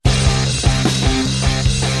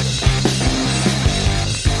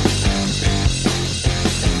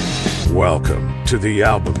Welcome to the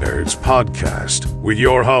Album Nerds Podcast with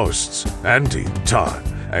your hosts, Andy, Todd,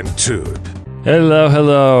 and Tood.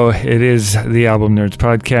 Hello. It is the Album Nerds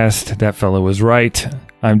Podcast. That fellow was right.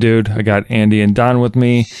 I'm Dude. I got Andy and Don with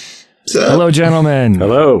me. Hello, gentlemen.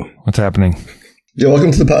 Hello. What's happening? Yeah,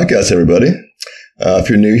 welcome to the podcast, everybody. If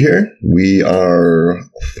you're new here, we are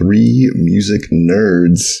three music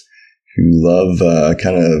nerds who love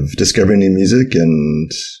kind of discovering new music and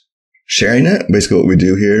sharing it. Basically, what we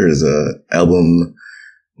do here is a album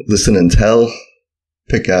listen and tell,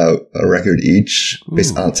 pick out a record each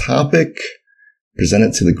based on a topic, present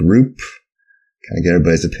it to the group, kind of get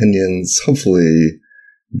everybody's opinions, hopefully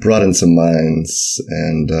broaden some minds,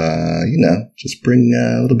 and, just bring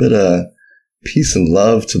a little bit of peace and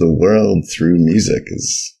love to the world through music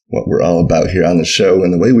is what we're all about here on the show.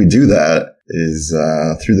 And the way we do that is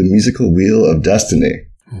through the musical Wheel of Destiny.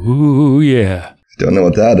 Ooh, yeah. Don't know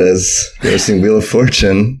what that is. You ever seen Wheel of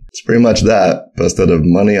Fortune? It's pretty much that. But instead of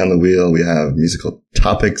money on the wheel, we have musical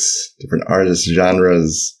topics, different artists,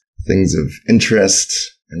 genres, things of interest.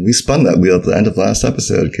 And we spun that wheel at the end of last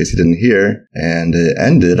episode, in case you didn't hear. And it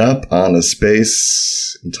ended up on a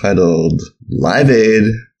space entitled Live Aid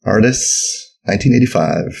Artists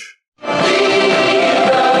 1985.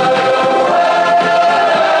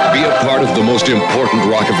 Be a part of the most important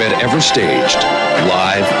rock event ever staged,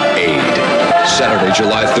 Live Aid. Saturday,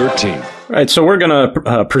 July 13th. All right, so we're going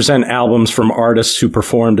to present albums from artists who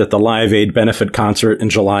performed at the Live Aid benefit concert in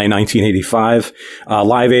July 1985.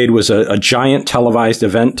 Live Aid was a giant televised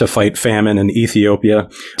event to fight famine in Ethiopia.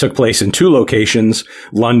 It took place in two locations,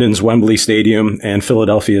 London's Wembley Stadium and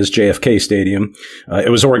Philadelphia's JFK Stadium. It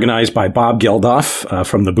was organized by Bob Geldof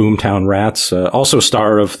from the Boomtown Rats, also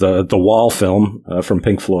star of the Wall film from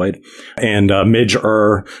Pink Floyd, and Midge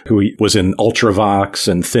Ure, who was in Ultravox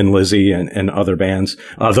and Thin Lizzy and other bands.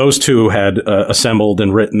 Those two had assembled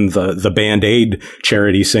and written the Band Aid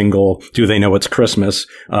charity single, Do They Know It's Christmas,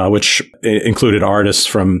 which included artists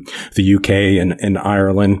from the UK and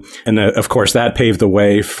Ireland. And of course, that paved the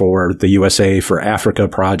way for the USA for Africa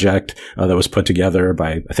project that was put together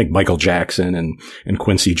by, I think, Michael Jackson and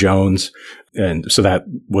Quincy Jones. And so that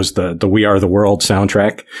was the We Are the World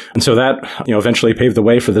soundtrack. And so that, eventually paved the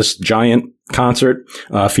way for this giant concert,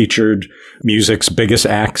 featured music's biggest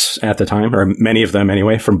acts at the time, or many of them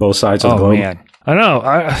anyway, from both sides of the globe. Man. I know.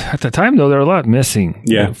 At the time, though, there were a lot missing.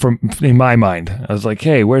 Yeah. In my mind. I was like,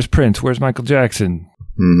 hey, where's Prince? Where's Michael Jackson?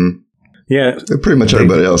 Mm-hmm. Yeah. Pretty much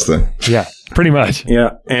everybody else, then. Yeah, pretty much.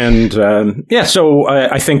 Yeah. And, so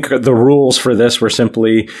I think the rules for this were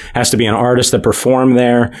simply has to be an artist that performed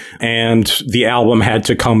there, and the album had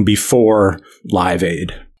to come before Live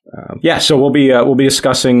Aid. So we'll be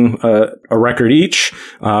discussing a record each.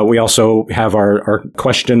 We also have our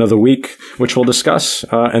question of the week, which we'll discuss,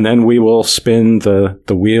 and then we will spin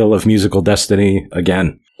the wheel of musical destiny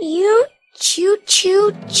again. You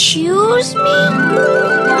choose me?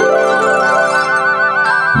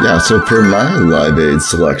 Yeah, so for my Live Aid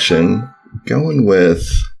selection, going with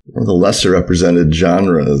one of the lesser represented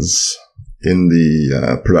genres in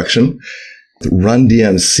the production, Run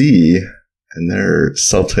DMC and their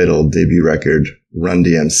self-titled debut record, Run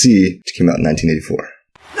DMC, which came out in 1984.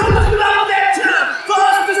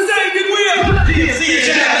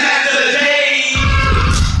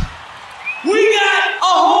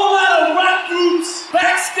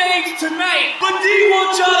 Tonight, but do you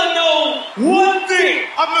want y'all to know one thing?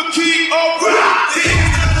 I'm gonna keep on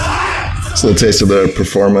rocking. So a taste of their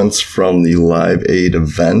performance from the Live Aid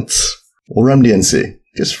event. Well, Run DMC,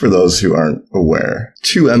 just for those who aren't aware,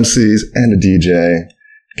 two MCs and a DJ.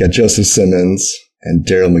 Got Joseph Simmons and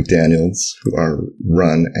Daryl McDaniels, who are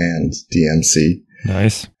Run and DMC.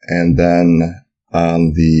 Nice. And then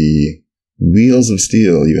on the Wheels of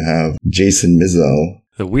Steel, you have Jason Mizzo.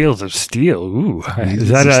 The Wheels of Steel. Ooh. Is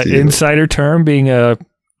that an insider term, being a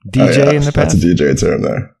DJ in the past? That's a DJ term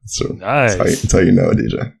there. So nice. That's how you know a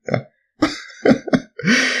DJ. Yeah.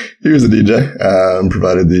 He was a DJ,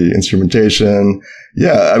 provided the instrumentation.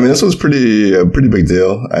 Yeah, I mean, this was a pretty big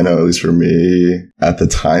deal. I know, at least for me, at the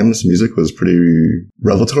time, this music was pretty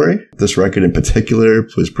revelatory. This record in particular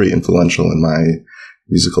was pretty influential in my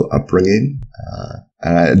musical upbringing.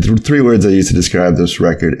 And three words I used to describe this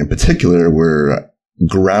record in particular were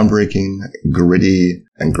groundbreaking, gritty,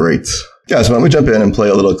 and great. Yeah, so why don't we jump in and play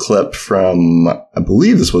a little clip from, I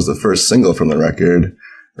believe this was the first single from the record,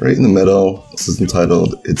 right in the middle. This is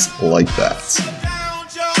entitled, It's Like That.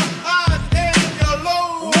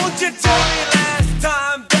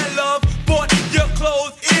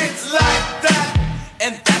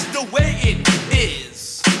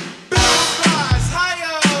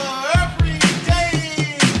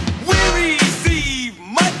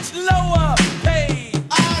 Lower.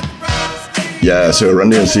 Yeah, so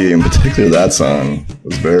Run DMC, in particular that song,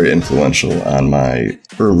 was very influential on my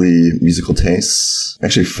early musical tastes. I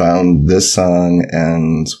actually found this song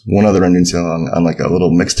and one other Run DMC song on like a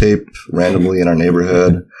little mixtape randomly in our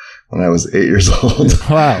neighborhood when I was 8 years old.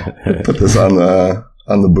 Wow. Put this on the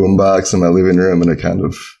boombox in my living room, and it kind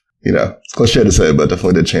of, it's cliche to say, but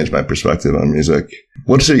definitely did change my perspective on music.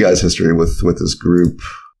 What's your guys' history with this group?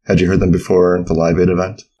 Had you heard them before the Live Aid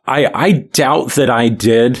event? I doubt that I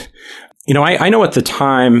did. I know at the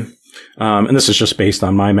time, and this is just based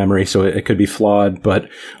on my memory, so it could be flawed, but,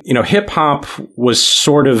 hip hop was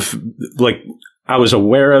sort of like, I was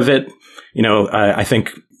aware of it. I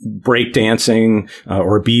think breakdancing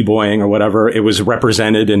or b-boying or whatever, it was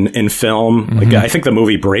represented in film. Mm-hmm. Like, I think the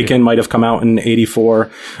movie Breakin' might have come out in 1984.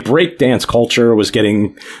 Breakdance culture was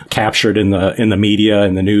getting captured in the media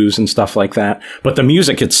and the news and stuff like that. But the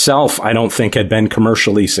music itself, I don't think had been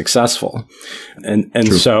commercially successful. And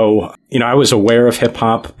so, I was aware of hip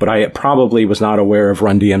hop, but I probably was not aware of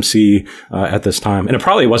Run DMC at this time. And it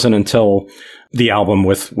probably wasn't until the album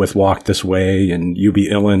with Walk This Way and You Be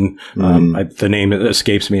Illin', the name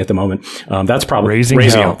escapes me at the moment. That's probably Raising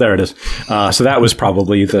Hell. There it is. So that was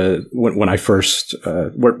probably when I first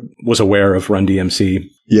was aware of Run DMC.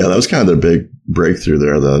 Yeah, that was kind of their big breakthrough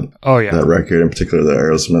there. That record, in particular, the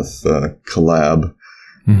Aerosmith collab.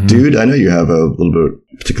 Mm-hmm. Dude, I know you have a little bit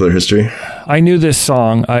of particular history. I knew this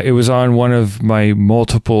song. It was on one of my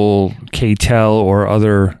multiple K-Tel or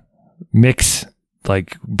other mix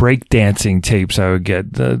like breakdancing tapes I would get.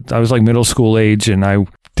 I was like middle school age and I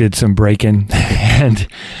did some breaking and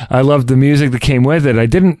I loved the music that came with it. I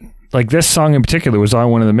didn't like this song in particular was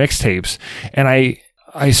on one of the mixtapes, and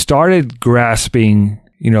I started grasping,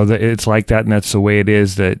 that it's like that and that's the way it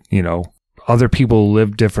is, that, other people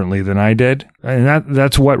live differently than I did. And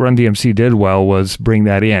that's what Run DMC did well, was bring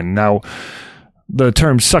that in. Now, the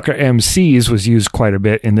term sucker MCs was used quite a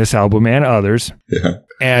bit in this album and others. Yeah.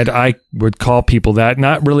 And I would call people that,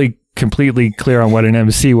 not really completely clear on what an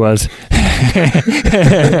MC was.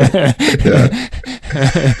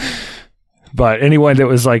 But anyone that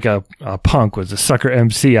was like a punk was a sucker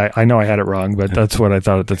MC. I know I had it wrong, but that's what I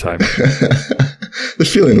thought at the time. The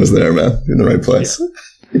feeling was there, man, in the right place.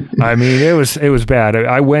 I mean, it was bad.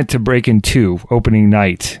 I went to Breakin' 2 opening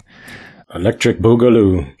night. Electric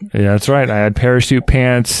Boogaloo. Yeah, that's right. I had parachute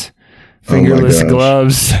pants, fingerless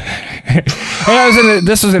gloves. And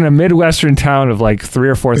this was in a Midwestern town of like 3,000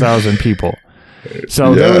 or 4,000 people.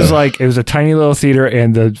 So there was it was a tiny little theater,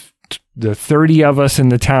 and the 30 of us in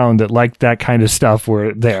the town that liked that kind of stuff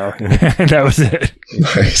were there. And that was it.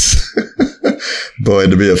 Nice. Boy,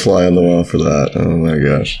 to be a fly on the wall for that. Oh my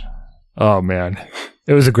gosh. Oh man.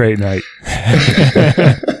 It was a great night.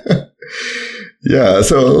 Yeah,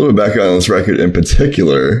 so a little bit back on this record in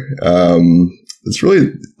particular. It's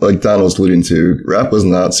really, like Don was alluding to, rap was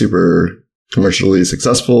not super commercially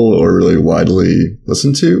successful or really widely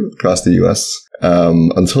listened to across the U.S.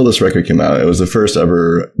 Until this record came out. It was the first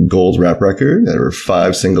ever gold rap record. There were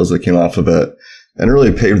 5 singles that came off of it, and it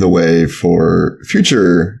really paved the way for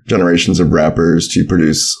future generations of rappers to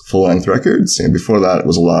produce full-length records. And before that, it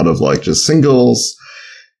was a lot of like just singles,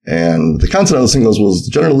 and the content of the singles was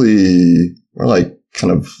generally more like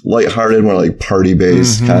kind of lighthearted, more like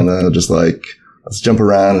party-based, kind of just like, let's jump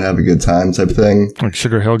around and have a good time type thing. Like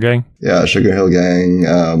Sugar Hill Gang? Yeah, Sugar Hill Gang.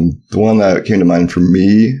 The one that came to mind for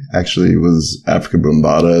me actually was Africa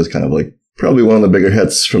Bambaataa. It's kind of like probably one of the bigger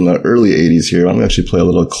hits from the early 80s here. I'm going to actually play a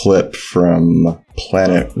little clip from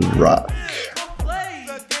Planet Rock.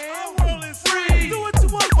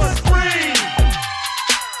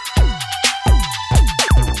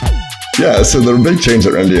 Yeah, so the big change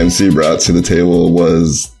that Run DMC brought to the table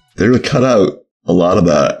was they really cut out a lot of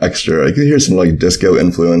that extra. I could hear some like disco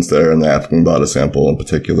influence there in the Africa Bambaataa sample in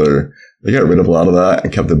particular. They got rid of a lot of that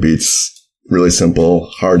and kept the beats really simple,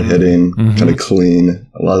 hard hitting, kind of clean,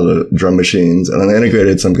 a lot of the drum machines, and then they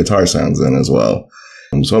integrated some guitar sounds in as well.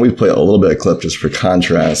 So why don't we play a little bit of clip just for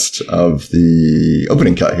contrast of the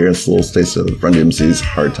opening cut here. It's a little taste of Run DMC's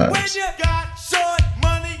Hard Times.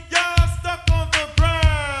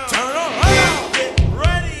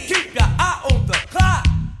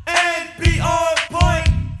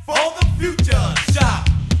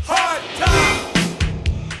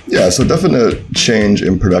 Yeah, so definite change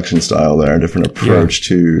in production style there, different approach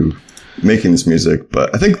to making this music.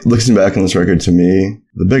 But I think looking back on this record, to me,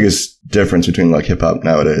 the biggest difference between like hip hop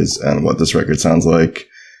nowadays and what this record sounds like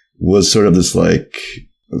was sort of this like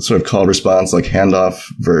sort of call response, like handoff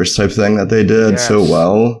verse type thing that they did so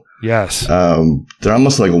well. Yes. They're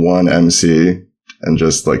almost like one MC and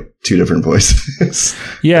just like 2 different voices.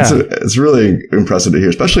 Yeah. It's really impressive to hear,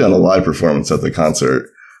 especially on a live performance at the concert,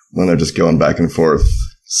 when they're just going back and forth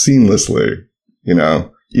seamlessly, you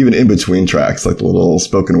know, even in between tracks, like the little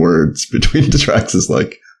spoken words between the tracks is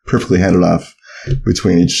like perfectly handed off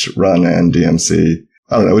between each run and DMC.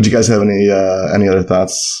 I don't know. Would you guys have any other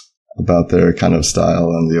thoughts about their kind of style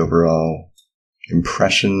and the overall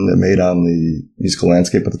impression it made on the musical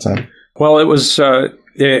landscape at the time? Well, it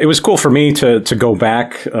was cool for me to go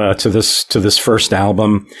back to this first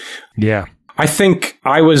album. Yeah. I think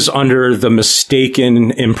I was under the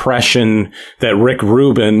mistaken impression that Rick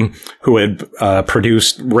Rubin, who had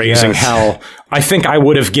produced Raising Hell, I think I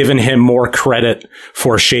would have given him more credit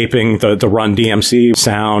for shaping the Run DMC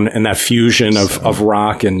sound and that fusion of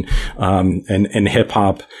rock and hip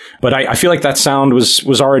hop. But I feel like that sound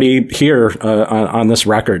was already here on this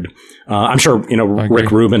record. I'm sure, you know,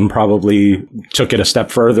 Rick Rubin probably took it a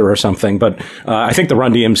step further or something, but I think the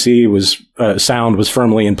Run DMC sound was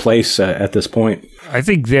firmly in place at this point. I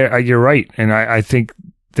think you're right. And I think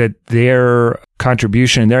that their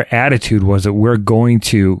contribution, their attitude was that we're going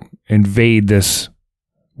to invade this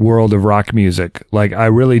world of rock music. Like, I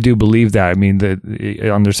really do believe that. I mean,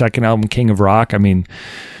 on their second album, King of Rock, I mean,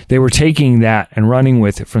 they were taking that and running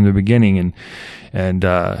with it from the beginning. And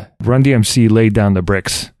Run DMC laid down the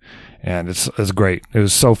bricks. And it's great. It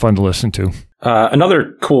was so fun to listen to.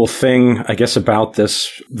 Another cool thing, I guess, about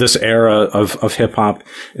this era of hip hop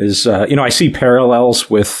is, you know, I see parallels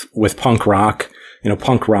with punk rock. You know,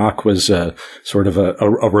 punk rock was sort of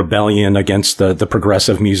a rebellion against the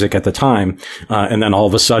progressive music at the time. And then all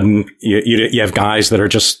of a sudden you have guys that are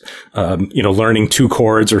just, you know, learning 2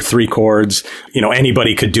 chords or 3 chords. You know,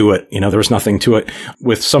 anybody could do it. You know, there was nothing to it.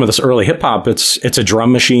 With some of this early hip hop, it's a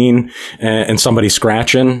drum machine and somebody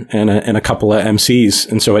scratching and a couple of MCs.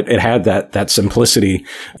 And so it had that simplicity,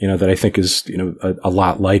 you know, that I think is, you know, a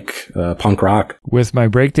lot like punk rock. With my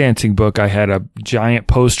breakdancing book, I had a giant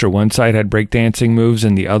poster. One side had breakdancing moves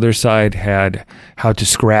and the other side had how to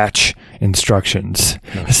scratch instructions.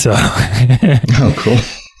 So, oh, cool.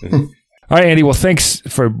 All right, Andy. Well, thanks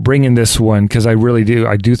for bringing this one, because I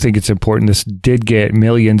do think it's important. This did get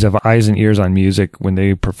millions of eyes and ears on music when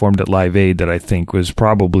they performed at Live Aid. That I think was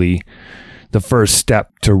probably the first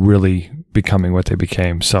step to really becoming what they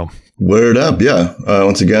became. So, word up, yeah.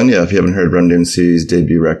 Once again, yeah. If you haven't heard Run DMC's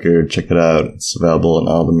debut record, check it out. It's available on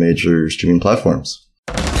all the major streaming platforms.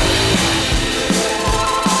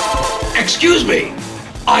 Excuse me,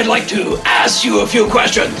 I'd like to ask you a few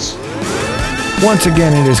questions. Once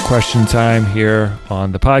again, it is question time here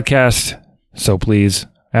on the podcast. So please,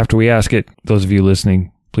 after we ask it, those of you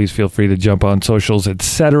listening, please feel free to jump on socials,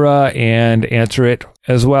 etc., and answer it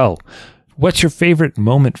as well. What's your favorite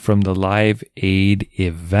moment from the Live Aid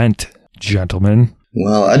event, gentlemen?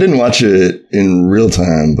 Well, I didn't watch it in real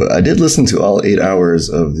time, but I did listen to all 8 hours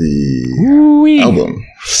of the album.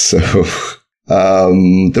 So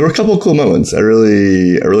there were a couple of cool moments. I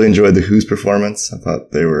really enjoyed the Who's performance. I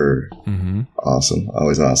thought they were awesome,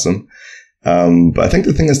 always awesome. But I think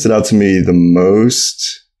the thing that stood out to me the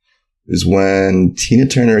most is when Tina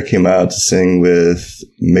Turner came out to sing with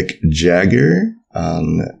Mick Jagger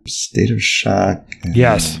on State of Shock.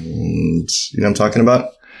 Yes. And, you know what I'm talking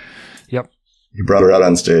about? Yep. He brought her out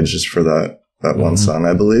on stage just for that one song,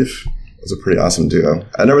 I believe. It was a pretty awesome duo.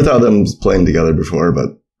 I never thought of them playing together before,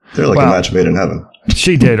 but they're like a match made in heaven.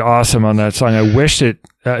 She did awesome on that song. I wished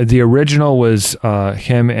the original was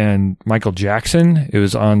him and Michael Jackson. It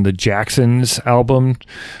was on the Jacksons album.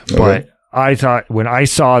 But I thought when I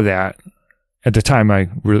saw that, at the time I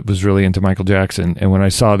was really into Michael Jackson. And when I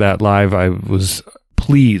saw that live, I was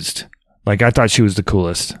pleased. Like, I thought she was the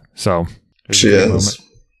coolest. So she is.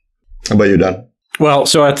 How about you, Don? Well,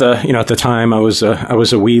 so at the time I was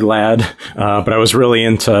a wee lad, but I was really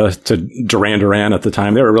into Duran Duran at the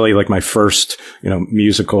time. They were really like my first,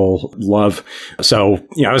 musical love. So,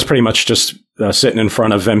 I was pretty much just sitting in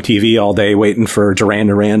front of MTV all day waiting for Duran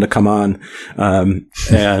Duran to come on. I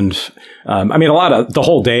mean, the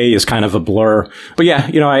whole day is kind of a blur, but yeah,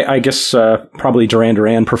 I guess, probably Duran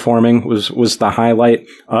Duran performing was the highlight.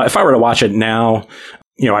 If I were to watch it now,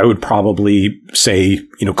 I would probably say,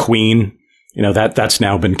 Queen. That's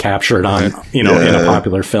now been captured on, in a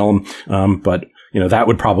popular film. But that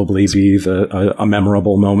would probably be a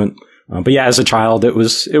memorable moment. But yeah, as a child, it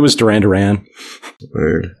was Duran Duran.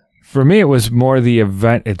 Weird. For me, it was more the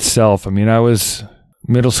event itself. I mean, I was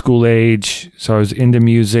middle school age, so I was into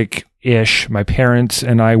music-ish. My parents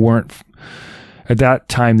and I weren't, at that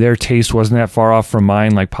time, their taste wasn't that far off from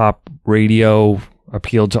mine, like pop radio.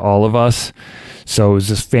 appealed to all of us. So it was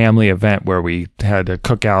this family event where we had a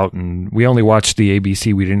cookout, and we only watched the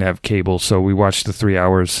ABC. We didn't have cable, so we watched the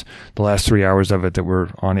last 3 hours of it that were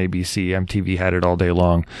on ABC. MTV had it all day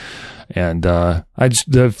long. And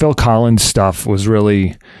the Phil Collins stuff was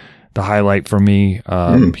really the highlight for me.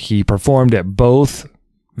 He performed at both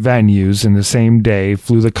venues in the same day,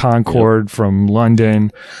 flew the Concorde from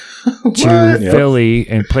London to Philly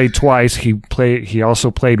and played twice. He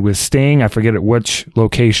also played with Sting. I forget at which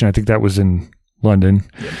location. I think that was in London.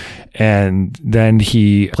 And then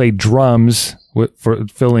he played drums for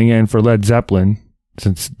filling in for Led Zeppelin,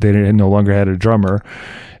 since they no longer had a drummer.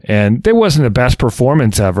 And it wasn't the best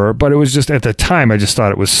performance ever, but it was just, at the time, I just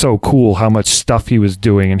thought it was so cool how much stuff he was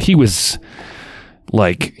doing. And he was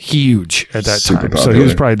like huge at that time. Popular. So he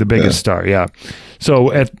was probably the biggest star. Yeah. So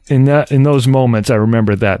in those moments, I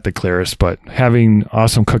remember that the clearest, but having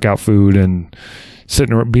awesome cookout food and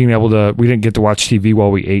we didn't get to watch TV while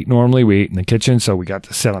we ate. Normally we ate in the kitchen, so we got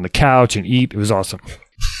to sit on the couch and eat. It was awesome.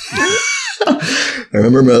 I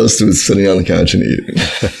remember most was sitting on the couch and eating.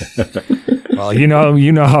 Well, you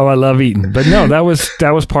know how I love eating, but no, that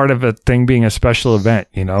was part of a thing being a special event,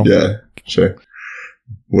 you know? Yeah, sure.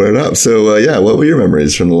 Word up. So, what were your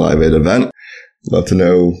memories from the Live Aid event? Love to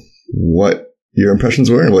know what your impressions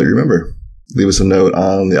were and what you remember. Leave us a note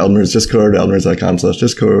on the Album Nerds Discord,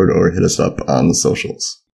 albumnerds.com/Discord, or hit us up on the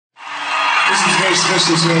socials. This is very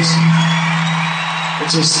special to us.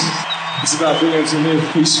 It's about being able to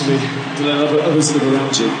live peacefully, to let others live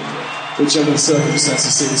around you, which under the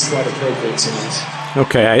circumstances seems quite appropriate tonight.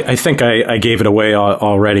 Okay, I think I gave it away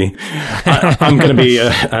already. I'm going to be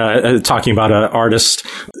talking about an artist.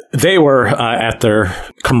 They were at their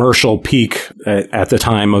commercial peak at the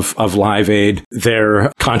time of Live Aid.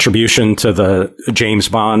 Their contribution to the James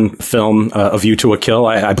Bond film, A View to a Kill,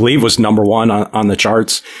 I believe was #1 on the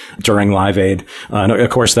charts during Live Aid. Of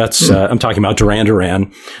course, that's I'm talking about Duran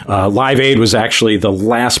Duran. Live Aid was actually the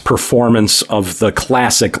last performance of the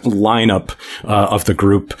classic lineup of the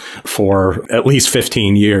group for at least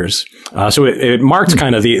 15 years. So it marked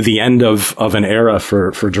kind of the end of an era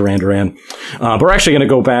for Duran Duran. But we're actually going to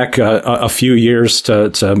go back a few years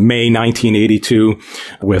to May 1982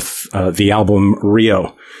 with the album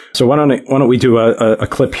Rio. So why don't we do a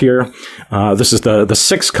clip here? This is the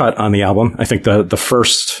sixth cut on the album. I think the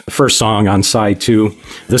first song on side 2.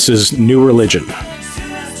 This is New Religion.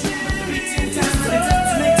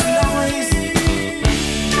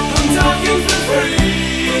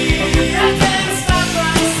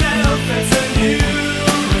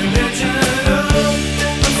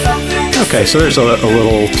 Okay, so there's a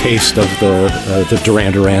little taste of the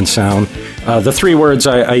Duran Duran sound. The 3 words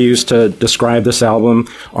I use to describe this album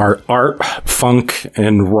are art, funk,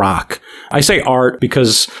 and rock. I say art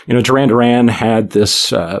because, Duran Duran had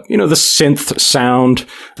this, the synth sound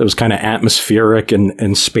that was kind of atmospheric and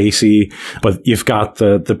spacey, but you've got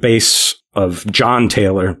the bass of John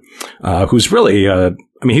Taylor, who's really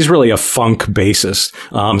he's really a funk bassist.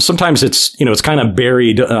 Sometimes it's kind of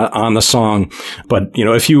buried on the song, but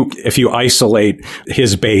if you isolate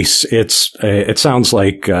his bass, it sounds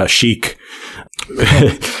like Chic.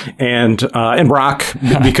 and rock,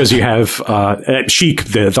 because you have Chic,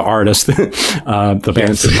 the artist, the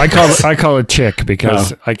band. I call it Chick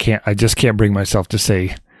because I just can't bring myself to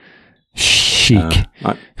say Chic.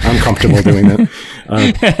 I'm comfortable doing that.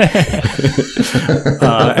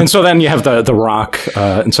 And so then you have the rock,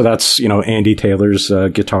 and so that's Andy Taylor's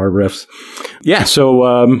guitar riffs. Yeah.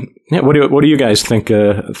 So what do you guys think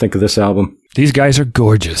of this album? These guys are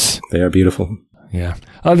gorgeous. They are beautiful. Yeah.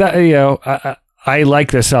 I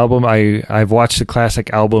like this album. I've watched the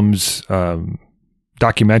Classic Albums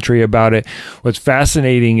documentary about it. What's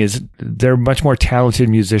fascinating is they're much more talented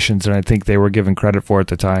musicians than I think they were given credit for at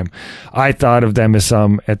the time. I thought of them as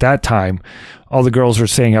at that time, all the girls were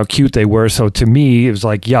saying how cute they were. So to me, it was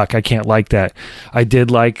like, yuck, I can't like that. I did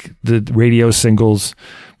like the radio singles,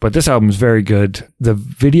 but this album is very good. The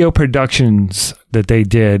video productions that they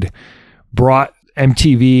did brought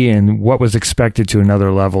MTV and what was expected to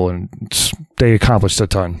another level, and they accomplished a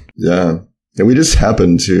ton. Yeah. And we just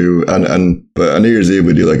happened to, but on New Year's Eve,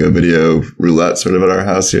 we do like a video roulette sort of at our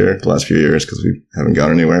house here the last few years because we haven't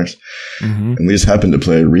gone anywhere. Mm-hmm. And we just happened to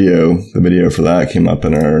play Rio. The video for that came up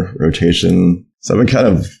in our rotation. So I've been kind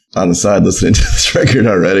of on the side listening to this record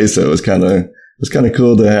already. So it was kind of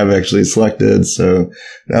cool to have actually selected. So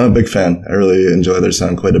now I'm a big fan. I really enjoy their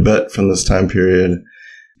sound quite a bit from this time period.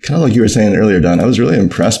 Kind of like you were saying earlier, Don, I was really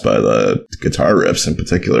impressed by the guitar riffs in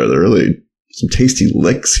particular. They're really some tasty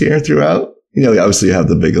licks here throughout. Obviously you have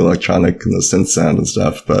the big electronic and the synth sound and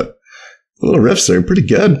stuff, but the little riffs are pretty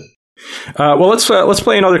good. Well, let's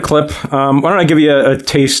play another clip. Why don't I give you a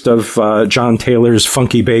taste of John Taylor's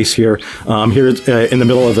funky bass here? Here in the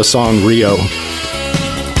middle of the song Rio.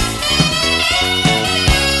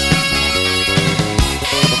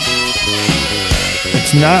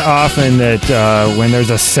 It's not often that when there's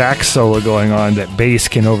a sax solo going on, that bass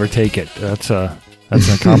can overtake it. That's an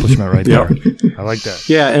accomplishment right there. I like that.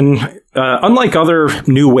 Yeah, and unlike other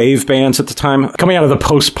new wave bands at the time, coming out of the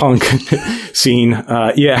post-punk scene,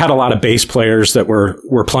 it had a lot of bass players that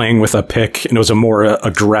were playing with a pick, and it was a more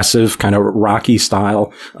aggressive kind of rocky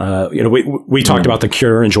style. We talked about The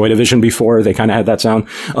Cure and Joy Division before; they kind of had that sound.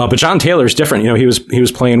 But John Taylor's different. He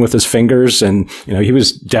was playing with his fingers, and he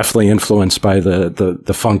was definitely influenced by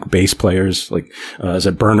the funk bass players like is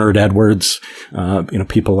it Bernard Edwards,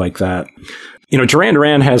 people like that. Duran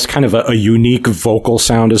Duran has kind of a unique vocal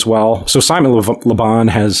sound as well. So Simon Le Bon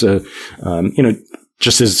has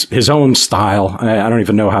just his own style. I don't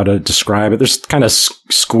even know how to describe it. There's kind of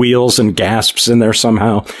squeals and gasps in there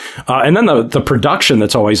somehow. And then the production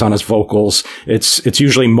that's always on his vocals, it's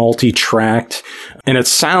usually multi-tracked, and it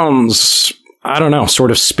sounds, I don't know,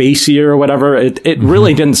 sort of spacier or whatever. It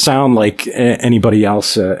really didn't sound like anybody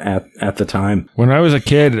else at the time. When I was a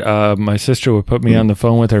kid, my sister would put me on the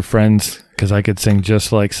phone with her friends because I could sing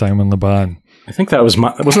just like Simon Le Bon. I think that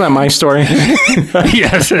wasn't that my story?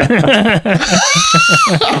 Yes.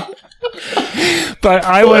 But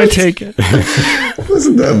I want to take it.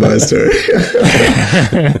 Wasn't that my story?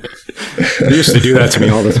 They used to do that to me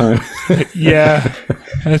all the time. Yeah.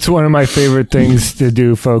 That's one of my favorite things to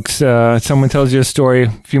do, folks. Someone tells you a story,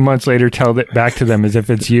 a few months later, tell it back to them as if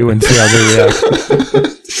it's you and see how they react.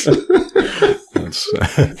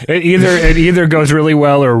 It either goes really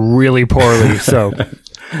well or really poorly. So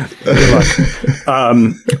good luck.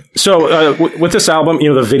 With this album,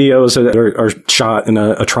 the videos are shot in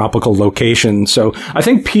a tropical location. So I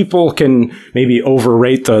think people can maybe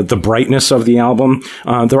overrate the brightness of the album.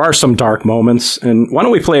 There are some dark moments. And why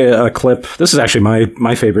don't we play a clip? This is actually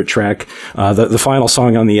my favorite track. The final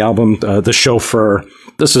song on the album, The Chauffeur.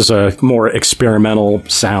 This is a more experimental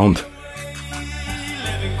sound.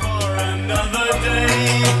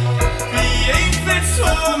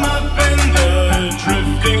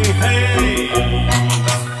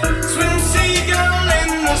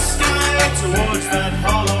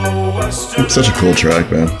 Such a cool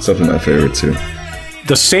track, man. It's definitely my favorite too.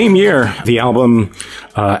 The same year, the album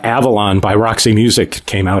Avalon by Roxy Music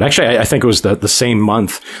came out. Actually, I think it was the same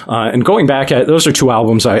month. And going back those are two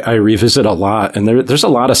albums I revisit a lot, and there's a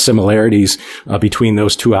lot of similarities between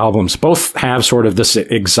those two albums. Both have sort of this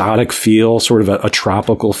exotic feel, sort of a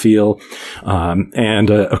tropical feel.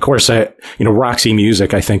 And of course, Roxy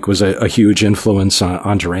Music, I think, was a huge influence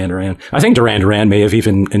on Duran Duran. I think Duran Duran may have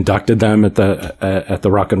even inducted them at the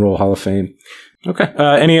Rock and Roll Hall of Fame. Okay.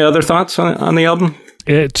 Any other thoughts on the album?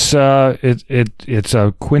 It's a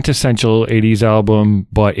quintessential 80s album,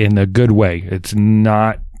 but in a good way. It's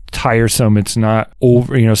not tiresome. It's not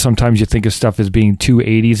over. Sometimes you think of stuff as being too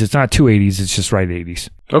 80s. It's not too 80s. It's just right 80s.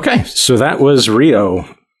 Okay. So that was Rio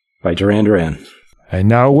by Duran Duran. And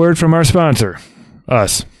now a word from our sponsor,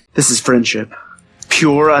 us. This is friendship.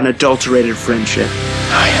 Pure, unadulterated friendship.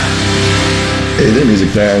 Oh, yeah. Hey there, music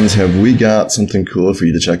fans. Have we got something cool for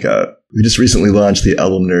you to check out? We just recently launched the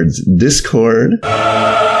Album Nerds Discord,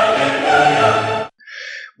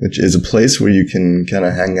 which is a place where you can kind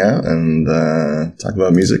of hang out and talk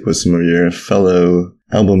about music with some of your fellow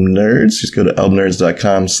album nerds. Just go to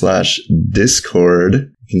albumnerds.com/Discord. You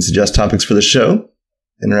can suggest topics for the show,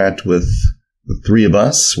 interact with the three of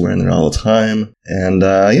us. We're in there all the time. And,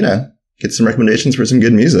 get some recommendations for some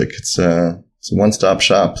good music. It's a one-stop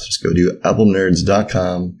shop. Just go to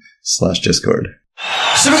albumnerds.com/Discord.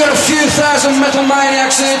 So we got a few thousand metal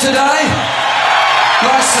maniacs here today.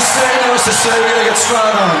 Nice to see, we're going to get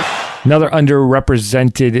straight on. Another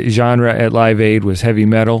underrepresented genre at Live Aid was heavy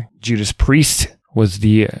metal. Judas Priest was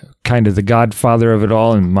the kind of the godfather of it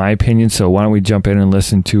all, in my opinion. So why don't we jump in and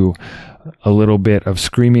listen to a little bit of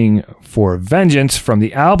Screaming for Vengeance from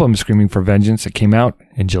the album Screaming for Vengeance that came out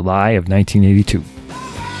in July of 1982.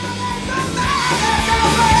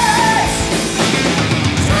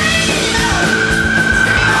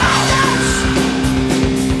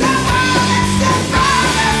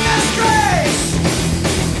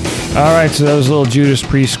 All right, so that was a little Judas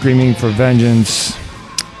Priest, Screaming for Vengeance.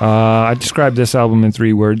 I described this album in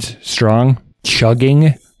 3 words: strong,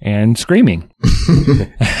 chugging, and screaming.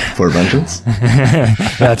 For vengeance?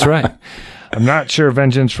 That's right. I'm not sure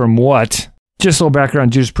vengeance from what. Just a little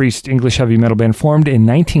background. Judas Priest, English heavy metal band, formed in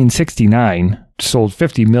 1969. Sold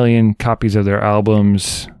 50 million copies of their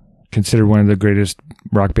albums. Considered one of the greatest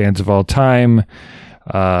rock bands of all time.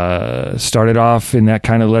 Started off in that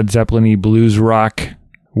kind of Led Zeppelin-y blues rock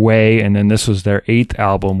way, and then this was their 8th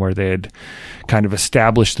album where they had kind of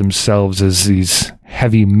established themselves as these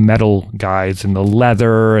heavy metal guys, and the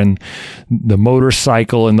leather and the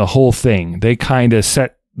motorcycle and the whole thing. They kind of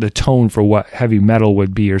set the tone for what heavy metal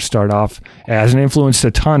would be or start off as, and influenced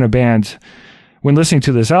a ton of bands. When listening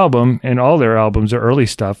to this album and all their albums, their early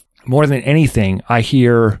stuff, more than anything, I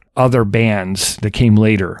hear other bands that came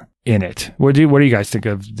later in it. What do you guys think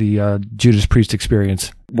of the Judas Priest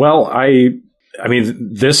experience? Well, I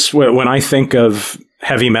mean, this, when I think of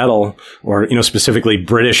heavy metal, or, specifically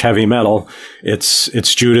British heavy metal,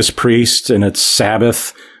 it's Judas Priest and it's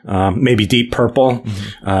Sabbath, maybe Deep Purple.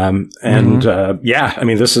 Yeah, I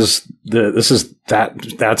mean, this is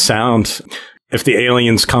that sound. If the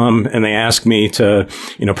aliens come and they ask me to,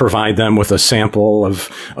 provide them with a sample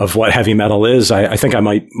of what heavy metal is, I think I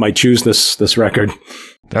might choose this record.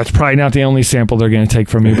 That's probably not the only sample they're going to take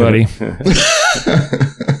from me, buddy.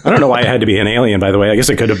 I don't know why it had to be an alien, by the way. I guess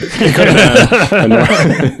it could have been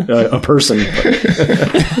a person.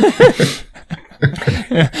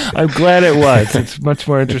 I'm glad it was. It's much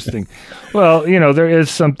more interesting. Well, there is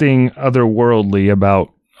something otherworldly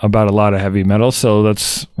about a lot of heavy metal, so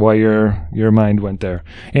that's why your mind went there.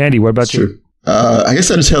 Andy, what about you? I guess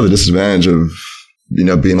I just have the disadvantage of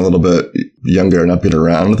being a little bit younger and not being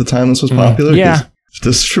around at the time this was popular. Yeah.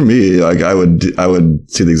 This, for me, like I would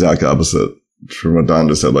see the exact opposite from what Don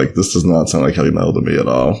just said. Like, this does not sound like heavy metal to me at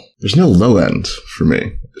all. There's no low end for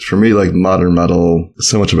me. For me, like, modern metal is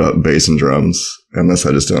so much about bass and drums, and this,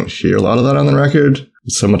 I just don't hear a lot of that on the record.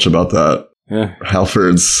 It's so much about that. Yeah.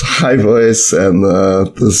 Halford's high voice and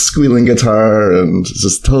the squealing guitar, and it's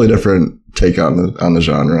just a totally different take on the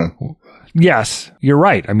genre. Yes, you're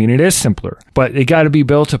right. I mean, it is simpler, but it got to be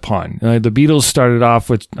built upon. The Beatles started off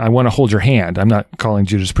with "I Want to Hold Your Hand." I'm not calling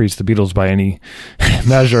Judas Priest the Beatles by any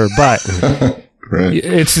measure, but right.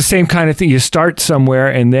 It's the same kind of thing. You start somewhere,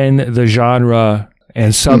 and then the genre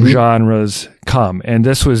and subgenres come. And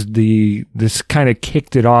this kind of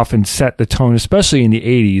kicked it off and set the tone, especially in the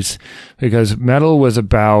 80s, because metal was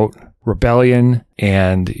about rebellion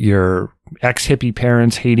and your ex-hippie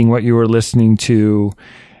parents hating what you were listening to.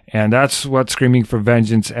 And that's what Screaming for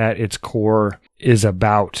Vengeance at its core is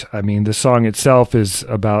about. I mean, the song itself is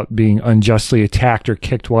about being unjustly attacked or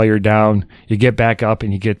kicked while you're down. You get back up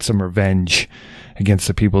and you get some revenge against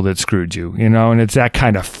the people that screwed you, and it's that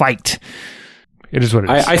kind of fight. It is what it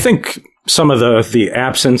is. I think some of the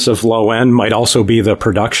absence of low end might also be the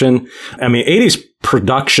production. I mean, 80s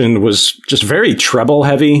production was just very treble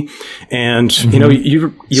heavy, and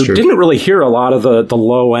you didn't really hear a lot of the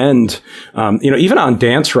low end, even on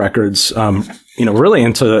dance records, really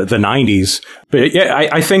into the 90s. But yeah,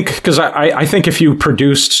 I think, because I think if you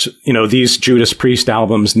produced these Judas Priest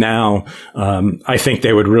albums now, I think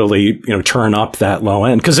they would really turn up that low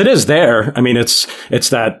end, because it is there. I mean, it's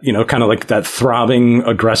that kind of like that throbbing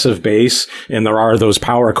aggressive bass, and there are those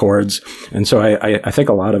power chords, and so I think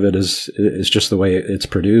a lot of it is just the way it's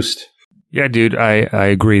produced. Yeah, dude, I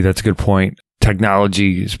agree. That's a good point.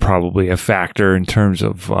 Technology is probably a factor in terms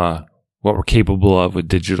of what we're capable of with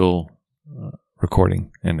digital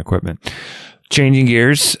recording and equipment. Changing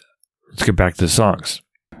gears, let's get back to the songs.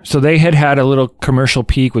 So they had a little commercial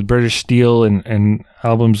peak with British Steel and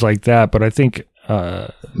albums like that, but I think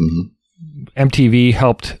MTV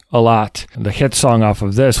helped a lot. The hit song off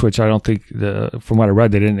of this, which I don't think, from what I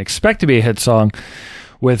read, they didn't expect to be a hit song,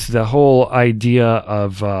 with the whole idea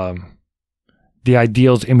of the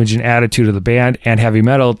Ideals, image, and attitude of the band and heavy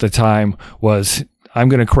metal at the time was, I'm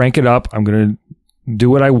going to crank it up, I'm going to do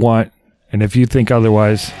what I want, and if you think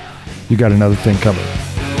otherwise, you got another thing coming.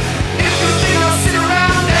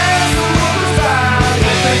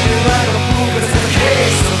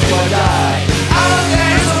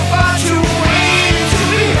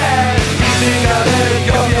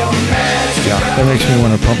 That makes me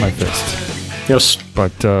want to pump my fist. Yes,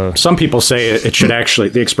 but some people say it should actually,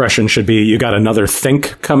 the expression should be, you got another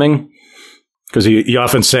think coming. Because you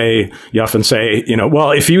often say,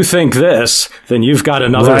 well, if you think this, then you've got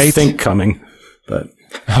another think coming. But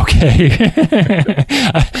okay.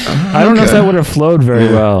 I don't know if that would have flowed very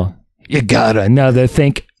well. You got another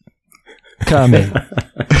think coming.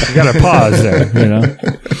 You got to pause there,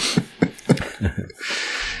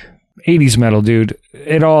 80s metal, dude.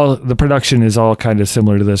 The production is all kind of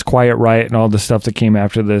similar to this. Quiet Riot and all the stuff that came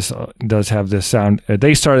after this does have this sound.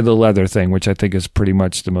 They started the leather thing, which I think is pretty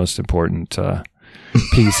much the most important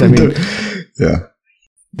piece. I mean, yeah,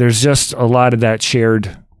 there's just a lot of that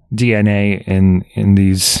shared DNA in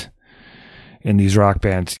these rock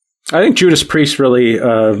bands. I think Judas Priest really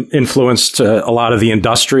influenced a lot of the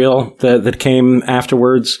industrial that came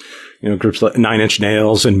afterwards. Groups like Nine Inch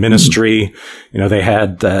Nails and Ministry, they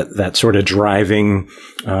had that sort of driving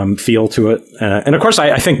feel to it. And of course,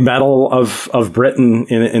 I think metal of Britain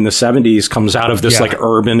in the 70s comes out of this like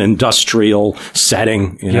urban industrial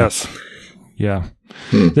setting. Yes. Yeah.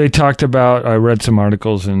 They talked about, I read some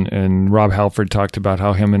articles and Rob Halford talked about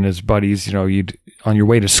how him and his buddies, you'd on your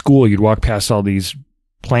way to school, you'd walk past all these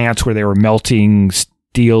plants where they were melting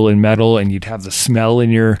steel and metal, and you'd have the smell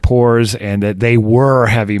in your pores, and that they were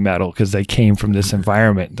heavy metal because they came from this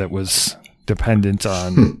environment that was dependent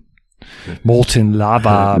on molten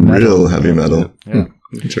lava metal. Real heavy metal. Yeah.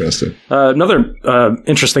 Interesting. Another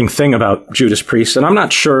interesting thing about Judas Priest, and I'm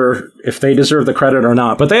not sure if they deserve the credit or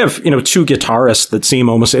not, but they have, two guitarists that seem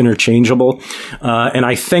almost interchangeable. And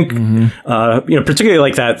I think, particularly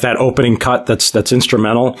like that opening cut that's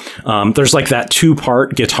instrumental. There's like that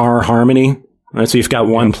 2-part guitar harmony. Right, so you've got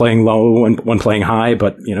one playing low and one playing high,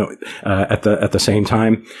 but at the same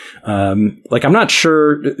time, I'm not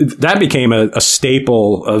sure that became a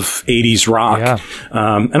staple of 80s rock. Yeah.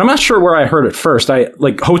 And I'm not sure where I heard it first. I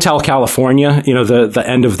like Hotel California. The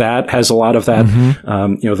end of that has a lot of that.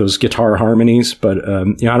 Those guitar harmonies. But I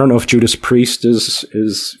don't know if Judas Priest is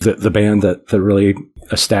the band that really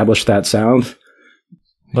established that sound.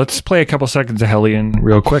 Let's play a couple seconds of Hellion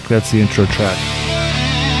real quick. That's the intro track.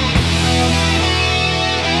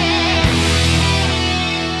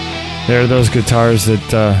 There are those guitars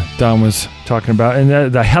that Don was talking about.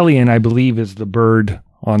 And the Hellion, I believe, is the bird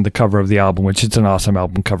on the cover of the album, which it's an awesome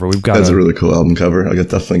album cover. That's a really cool album cover. I could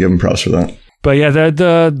definitely give him props for that. But yeah,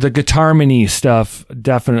 the Guitarmony stuff,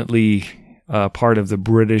 definitely part of the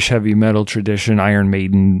British heavy metal tradition. Iron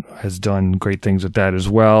Maiden has done great things with that as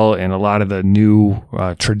well. And a lot of the new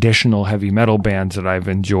traditional heavy metal bands that I've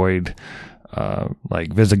enjoyed,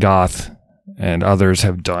 like Visigoth and others,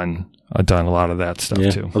 have done a lot of that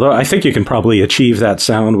stuff too. Although I think you can probably achieve that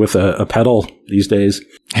sound with a pedal these days.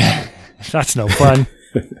 That's no fun.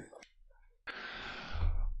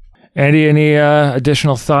 Andy, any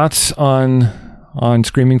additional thoughts on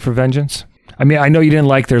Screaming for Vengeance? I mean, I know you didn't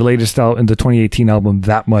like their latest in the 2018 album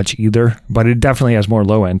that much either, but it definitely has more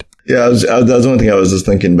low end. Yeah, that was the only thing I was just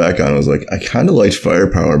thinking back on. I was like, I kind of liked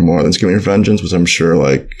Firepower more than Screaming for Vengeance, which I'm sure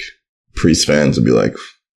like Priest fans would be like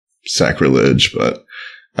sacrilege, but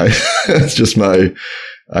it's just I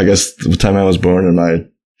guess the time I was born and my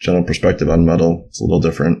general perspective on metal. It's a little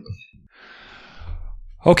different.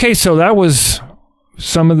 Okay, so that was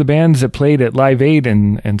some of the bands that played at Live Aid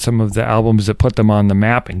and some of the albums that put them on the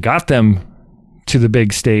map and got them to the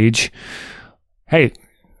big stage. Hey,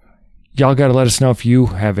 y'all got to let us know if you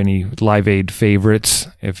have any Live Aid favorites.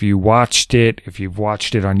 If you watched it, if you've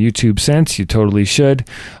watched it on YouTube since, you totally should.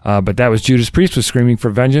 But that was Judas Priest with Screaming for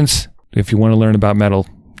Vengeance. If you want to learn about metal,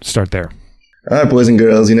 start there. All right, boys and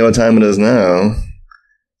girls, you know what time it is now.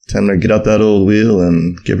 Time to get out that old wheel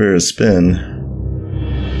and give her a spin.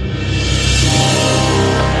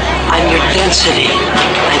 I'm your density.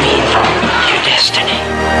 I mean, your destiny.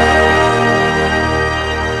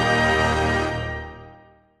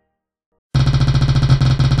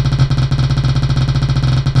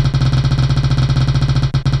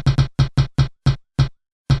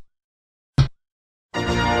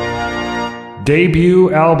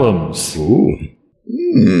 Debut albums. Ooh.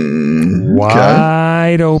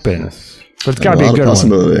 Wide open. But it's got to be a good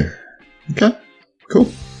possibility. Okay,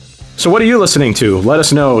 cool. So what are you listening to? Let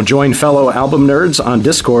us know. Join fellow album nerds on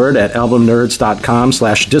Discord at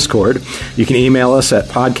albumnerds.com/Discord. You can email us at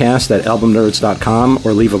podcast@albumnerds.com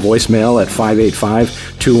or leave a voicemail at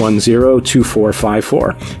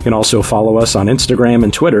 585-210-2454. You can also follow us on Instagram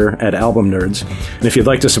and Twitter at Album Nerds. And if you'd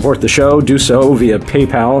like to support the show, do so via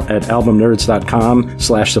PayPal at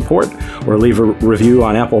albumnerds.com/support or leave a review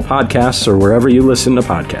on Apple Podcasts or wherever you listen to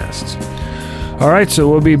podcasts. All right, so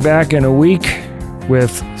we'll be back in a week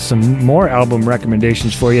with some more album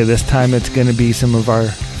recommendations for you. This time it's going to be some of our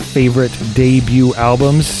favorite debut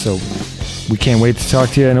albums. So we can't wait to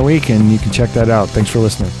talk to you in a week, and you can check that out. Thanks for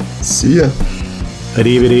listening. See ya.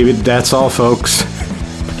 That's all, folks.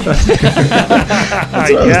 That's what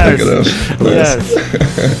I was thinking of. Yes.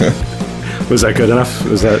 Was that good enough?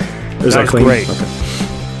 Was that clean? Great. Okay.